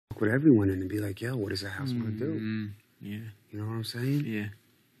with everyone and be like, yo, what does the house want to do? Yeah. You know what I'm saying? Yeah.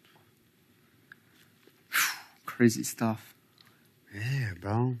 Crazy stuff. Yeah,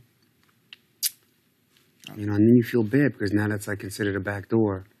 bro. You know, and then you feel bad because now that's like considered a back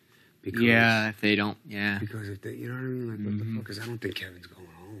door. Because, If they don't, Because if they, you know what I mean? Like, what the fuck? Because I don't think Kevin's going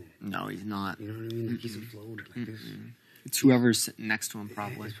home. No, he's not. You know what I mean? Like, he's floated like this. It's whoever's sitting next to him,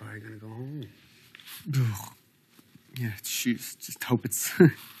 probably. Yeah, he's probably going to go home. Yeah, just hope it's...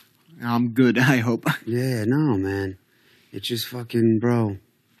 I'm good, I hope. Yeah, no, man. It's just fucking, bro.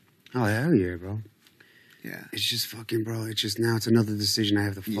 Oh, hell yeah, bro. Yeah. It's just fucking, bro. It's just now it's another decision I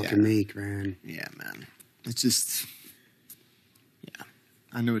have to fucking make, man. Yeah, man. It's just... Yeah.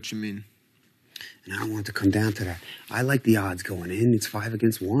 I know what you mean. And I don't want it to come down to that. I like the odds going in. It's 5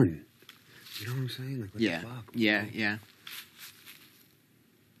 against 1. You know what I'm saying? Like, what the fuck? Bro? Yeah.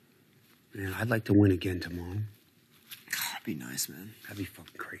 Man, I'd like to win again tomorrow. That'd be nice, man. That'd be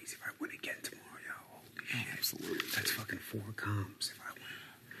fucking crazy if I win again tomorrow, yo. Holy shit. Absolutely. That's fucking 4 comps if I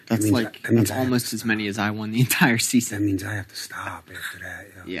win. That's almost as many as I won the entire season. That means I have to stop after that,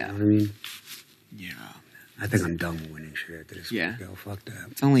 yo. Yeah. You know what I mean? Yeah. I think I'm done with winning shit after this week, yo. Fuck that.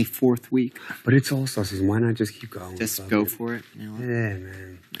 It's only 4th week. But it's All-Star season. Why not just keep going? Just go for it. You know? Yeah,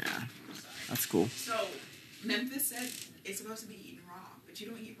 man. Yeah. That's cool. So, Memphis said it's supposed to be eaten raw, but you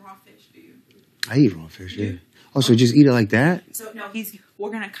don't eat raw fish, do you? I eat raw fish, yeah. Oh, so just eat it like that? So no,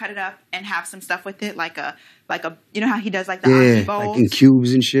 we're gonna cut it up and have some stuff with it, like a you know how he does like the ahi bowls? Like in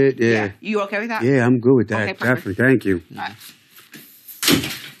cubes and shit. Yeah. You okay with that? Yeah, I'm good with that. Okay, perfect. Definitely. Thank you. All right.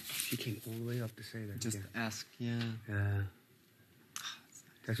 She came all the way up to say that. Just ask, Yeah.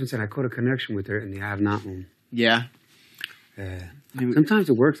 That's what I'm saying. I caught a connection with her in the have not room. Yeah. Yeah. Sometimes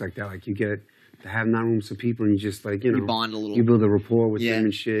it works like that. Like you get the have not rooms of people and you just like, you know. You bond a little. You build a rapport with them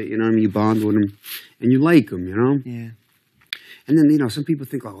and shit. You know what I mean? You bond with them and you like them, you know? Yeah. And then, you know, some people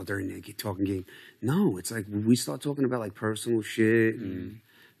think, oh, they're in there talking game. No, it's like we start talking about like personal shit and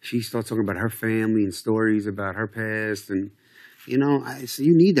she starts talking about her family and stories about her past and, you know, so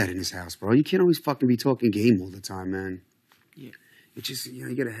you need that in this house, bro. You can't always fucking be talking game all the time, man. Yeah. It's just, you know,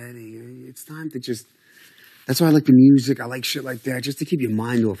 you get a headache. It's time to just, that's why I like the music. I like shit like that, just to keep your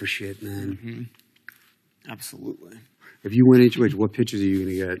mind off of shit, man. Mm-hmm. Absolutely. If you win HOH, what pictures are you going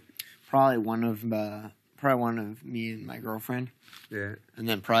to get? Probably one of me and my girlfriend. Yeah. And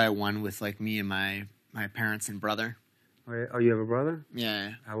then probably one with like me and my parents and brother. Oh, you have a brother?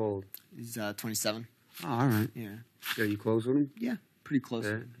 Yeah. How old? He's 27. Oh, all right. Yeah. Are you close with him? Yeah, pretty close.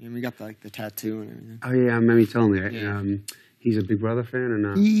 Yeah. And we got the tattoo and everything. Oh, yeah, I remember you telling me that. Yeah. He's a Big Brother fan or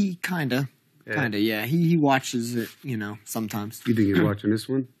not? He kinda, yeah. He watches it, you know, sometimes. You think he's watching this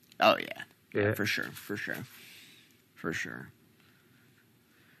one? Oh yeah, Yeah. for sure.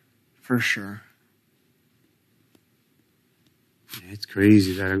 Yeah, it's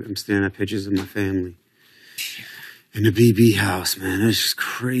crazy that I'm staring at pictures of my family in the BB house, man. It's just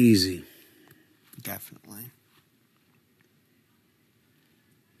crazy. Definitely.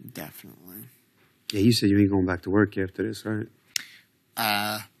 Yeah, you said you ain't going back to work after this, right?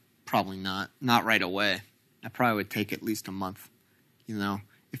 Probably not. Not right away. I probably would take at least a month. You know,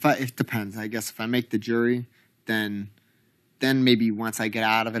 it depends. I guess if I make the jury, then maybe once I get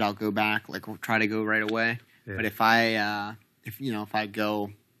out of it, I'll go back. Like, we'll try to go right away. Yeah. But if I go,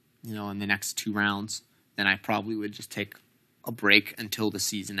 you know, in the next 2 rounds, then I probably would just take a break until the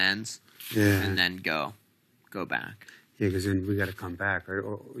season ends. Yeah. And then go back. Yeah, because then we got to come back, right?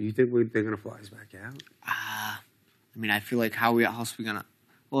 Or you think they're going to fly us back out? I mean, I feel like how else we going to...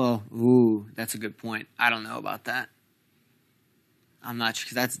 Well, that's a good point. I don't know about that. I'm not sure,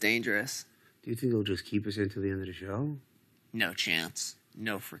 because that's dangerous. Do you think they'll just keep us until the end of the show? No chance.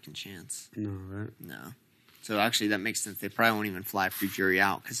 No freaking chance. No, right? No. So actually, that makes sense. They probably won't even fly pre-jury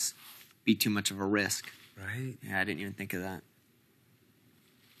out, because it'd be too much of a risk. Right? Yeah, I didn't even think of that.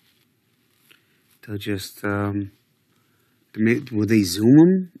 They'll just... will they Zoom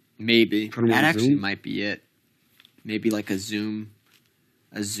them? Maybe. That actually Zoom? might be it. Maybe like a Zoom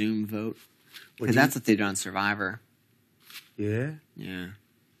vote. Because that's what they did on Survivor. Yeah? Yeah.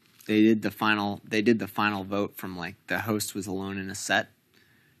 They did the final vote from like the host was alone in a set,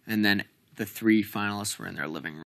 and then the 3 finalists were in their living room.